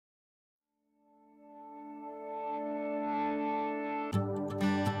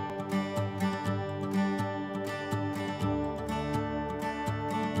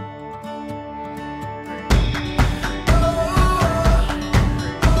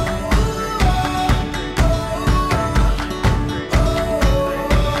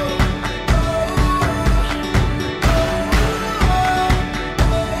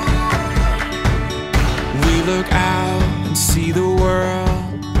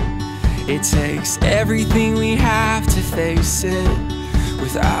It takes everything we have to face it.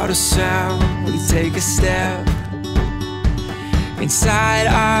 Without a sound, we take a step. Inside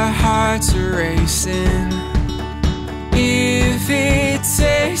our hearts are racing. If it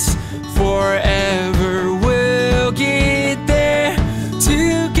takes forever, we'll get there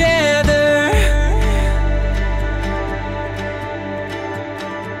together.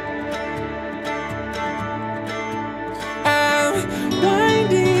 I'm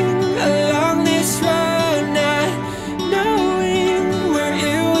winding along this road, not knowing where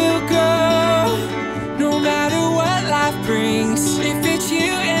it will go. No matter what life brings, if it's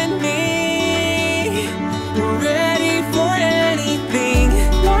you and me, we're ready for anything.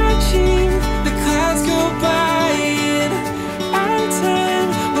 Watching the clouds go by, in our time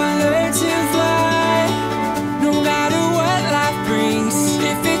we'll learn to fly. No matter what life brings,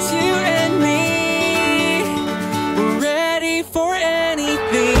 if it's you and me, we're ready for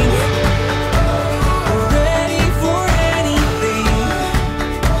anything. We're ready for anything.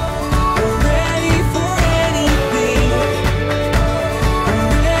 We're ready for anything.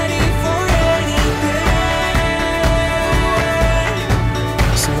 We're ready for anything.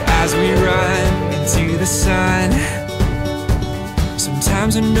 So as we run into the sun,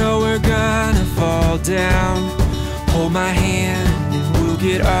 sometimes I know we're gonna fall down. Hold my hand and we'll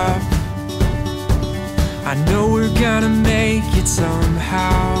get up. I know we're gonna make it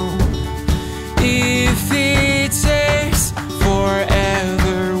somehow. If it takes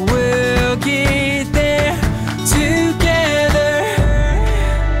forever, we'll get there together.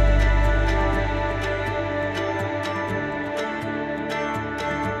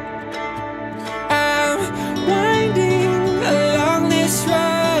 I'm winding along this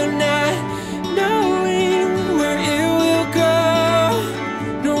road, not knowing where it will go.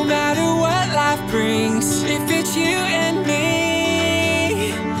 No matter what life brings, if it's you and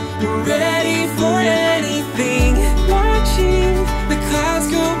me, we're ready for anything. Watching the clouds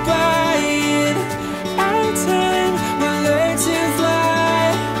go by, in our time we'll learn to fly.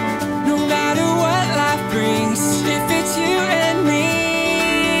 No matter what life brings, if it's you and me,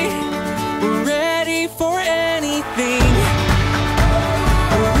 we're ready for anything.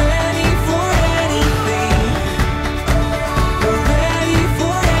 We're ready for anything. We're ready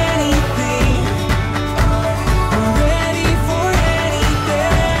for anything. We're ready for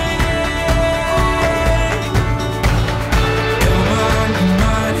anything. Come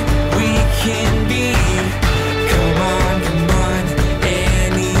on, we can be. Come on,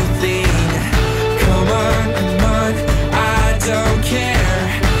 anything. Come on, I don't care.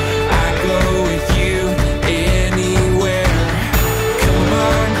 I go with you anywhere. Come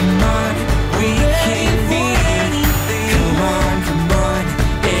on, we can be. Come on,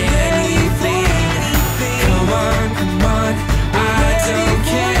 anything. Come on, I don't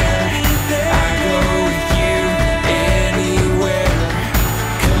care. I go with you anywhere.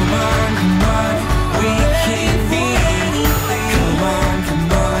 Come on, we can be. Come on,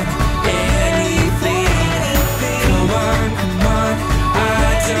 anything. Come on, I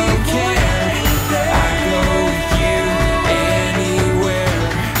don't care. I go with you anywhere.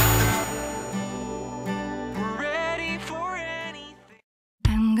 We're ready for anything.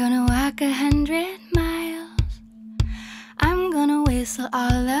 I'm gonna walk 100 miles. I'm gonna whistle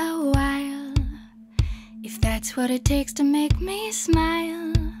all the while. If that's what it takes to make me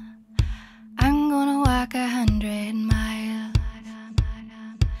smile, I'm gonna walk 100 miles.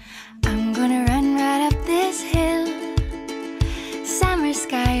 I'm gonna run right up this hill, summer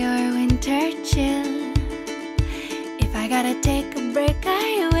sky or winter chill. If I gotta take a break,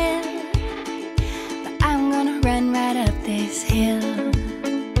 I will. But I'm gonna run right up this hill.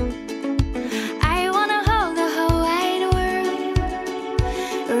 I wanna hold the whole wide world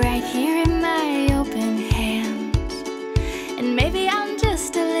right here in my open hands. And maybe I'm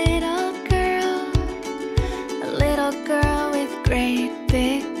just a little girl with great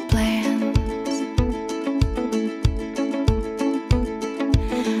big plans.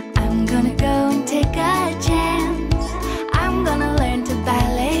 I'm gonna go and take a chance. I'm gonna learn to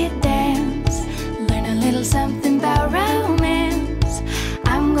ballet dance, learn a little something about romance.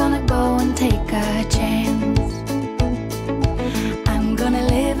 I'm gonna go and take a chance. I'm gonna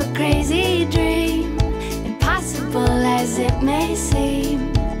live a crazy dream, impossible as it may seem.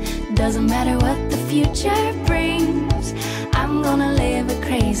 Doesn't matter what the future brings, I'm gonna live a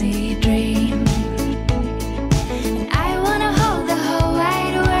crazy dream.